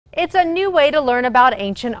It's a new way to learn about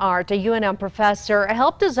ancient art. A UNM professor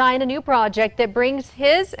helped design a new project that brings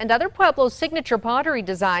his and other Pueblos' signature pottery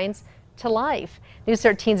designs to life. News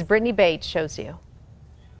 13's Brittany Bates shows you.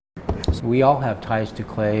 We all have ties to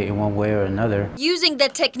clay in one way or another. Using the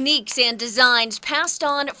techniques and designs passed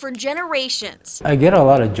on for generations. I get a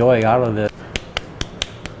lot of joy out of it.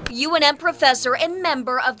 UNM professor and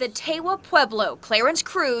member of the Tewa Pueblo, Clarence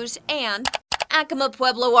Cruz, and Acoma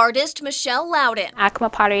Pueblo artist Michelle Loudon. Acoma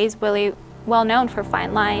pottery is really well known for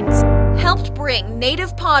fine lines. Helped bring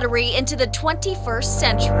native pottery into the 21st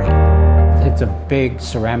century. It's a big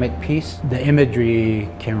ceramic piece. The imagery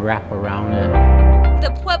can wrap around it.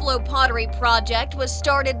 The Pueblo Pottery Project was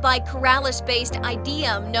started by Corrales-based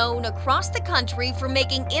IDEAM, known across the country for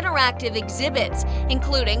making interactive exhibits,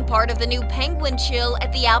 including part of the new penguin chill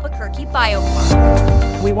at the Albuquerque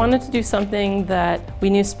Biopark. We wanted to do something that we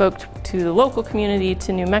knew spoke to the local community,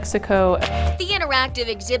 to New Mexico. The interactive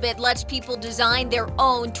exhibit lets people design their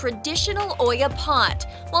own traditional Oya pot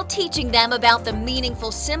while teaching them about the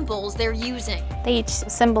meaningful symbols they're using. They each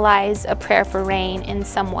symbolize a prayer for rain in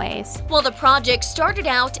some ways. Well, the project started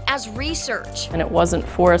out as research. And it wasn't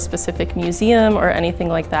for a specific museum or anything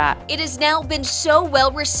like that. It has now been so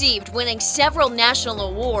well received, winning several national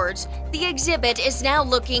awards. The exhibit is now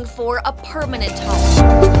looking for a permanent home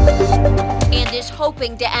and is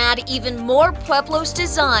hoping to add even more Pueblos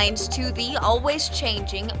designs to the always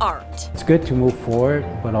changing art. It's good to move forward,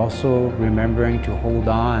 but also remembering to hold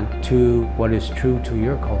on to what is true to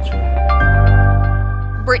your culture.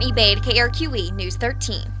 Brittany Bates, KRQE News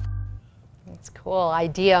 13. That's cool.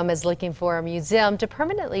 IDEAM is looking for a museum to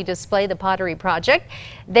permanently display the pottery project.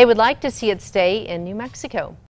 They would like to see it stay in New Mexico.